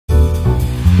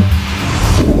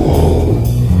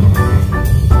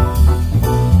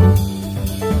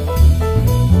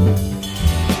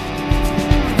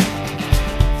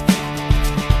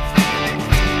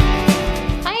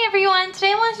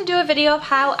of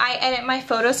how I edit my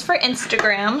photos for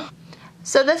Instagram.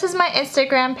 So this is my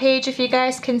Instagram page. If you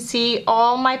guys can see,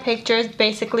 all my pictures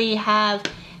basically have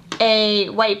a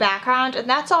white background, and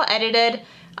that's all edited.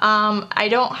 I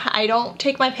don't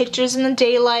take my pictures in the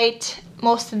daylight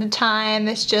most of the time.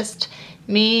 It's just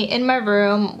me in my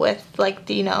room with like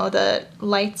the, you know, the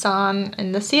lights on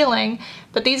in the ceiling.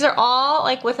 But these are all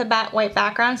like with a white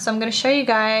background, so I'm gonna show you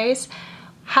guys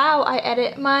how I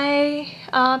edit my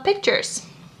pictures.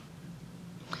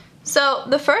 So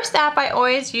the first app I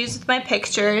always use with my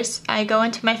pictures, I go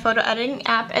into my photo editing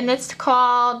app, and it's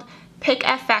called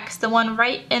PicFX, the one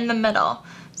right in the middle.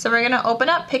 So we're gonna open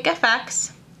up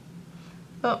PicFX.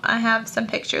 Oh, I have some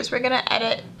pictures. We're gonna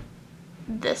edit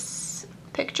this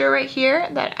picture right here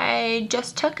that I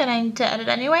just took, and I need to edit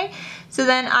anyway. So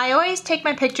then I always take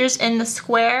my pictures in the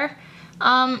square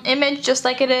image, just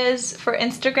like it is for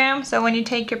Instagram. So when you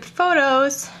take your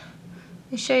photos,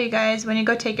 let me show you guys, when you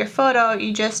go take your photo,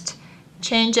 you just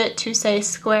change it to say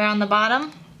square on the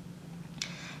bottom.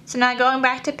 So now going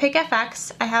back to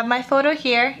PicFX, I have my photo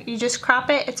here. You just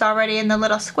crop it, it's already in the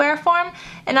little square form.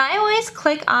 And I always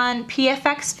click on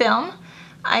PFX Film.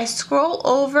 I scroll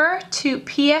over to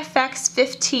PFX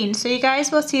 15. So you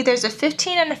guys will see there's a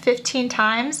 15 and a 15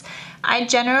 times. I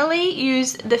generally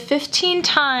use the 15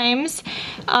 times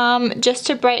just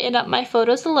to brighten up my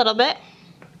photos a little bit.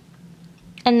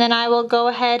 And then I will go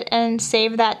ahead and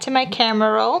save that to my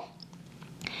camera roll.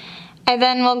 And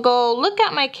then we'll go look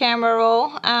at my camera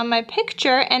roll, my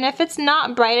picture, and if it's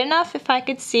not bright enough, if I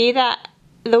could see that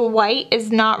the white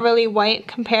is not really white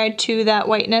compared to that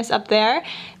whiteness up there,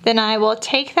 then I will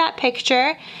take that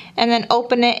picture and then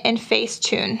open it in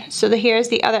Facetune. So here's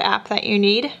the other app that you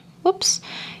need. Whoops.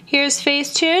 Here's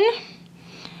Facetune.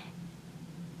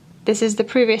 This is the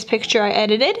previous picture I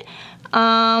edited.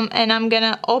 And I'm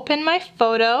gonna open my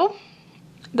photo,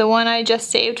 the one I just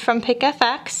saved from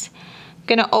PicFX. I'm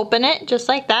gonna open it just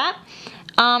like that.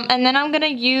 And then I'm gonna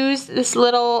use this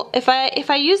little, if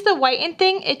I use the whiten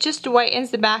thing, it just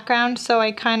whitens the background, so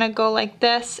I kind of go like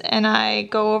this and I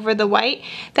go over the white.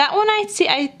 That one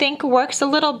I think works a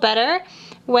little better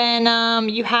when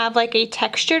you have like a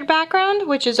textured background,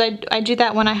 which is I do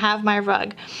that when I have my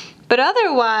rug. But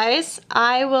otherwise,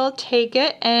 I will take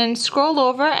it and scroll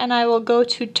over and I will go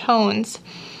to tones.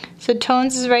 So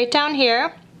tones is right down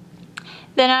here.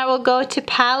 Then I will go to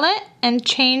palette and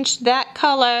change that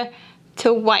color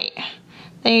to white.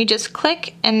 Then you just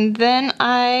click and then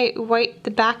I white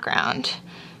the background.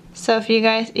 So if you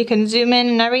guys, you can zoom in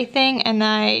and everything, and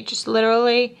I just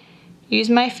literally use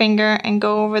my finger and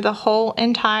go over the whole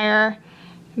entire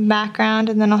background,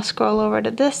 and then I'll scroll over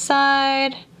to this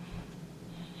side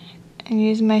and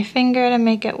use my finger to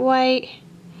make it white.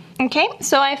 Okay,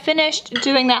 so I finished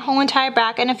doing that whole entire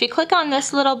back, and if you click on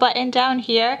this little button down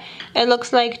here, it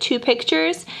looks like two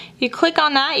pictures. You click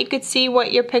on that, you could see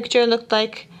what your picture looked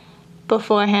like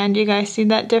beforehand. You guys see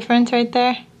that difference right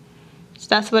there? So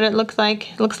that's what it looks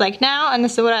like now, and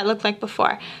this is what it looked like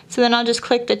before. So then I'll just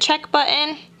click the check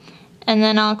button, and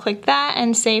then I'll click that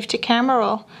and save to camera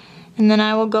roll. And then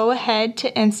I will go ahead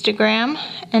to Instagram,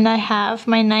 and I have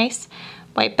my nice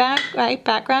white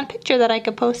background picture that I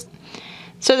could post.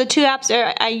 So the two apps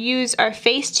I use are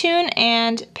Facetune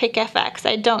and PicFX.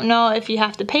 I don't know if you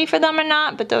have to pay for them or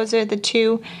not, but those are the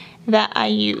two that I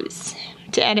use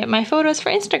to edit my photos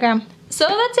for Instagram. So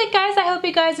that's it, guys. I hope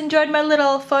you guys enjoyed my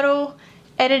little photo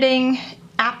editing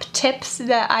app tips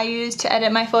that I use to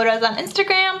edit my photos on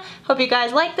Instagram. Hope you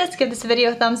guys like this. Give this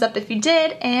video a thumbs up if you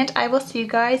did, and I will see you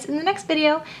guys in the next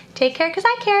video. Take care, because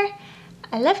I care.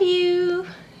 I love you.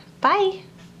 Bye.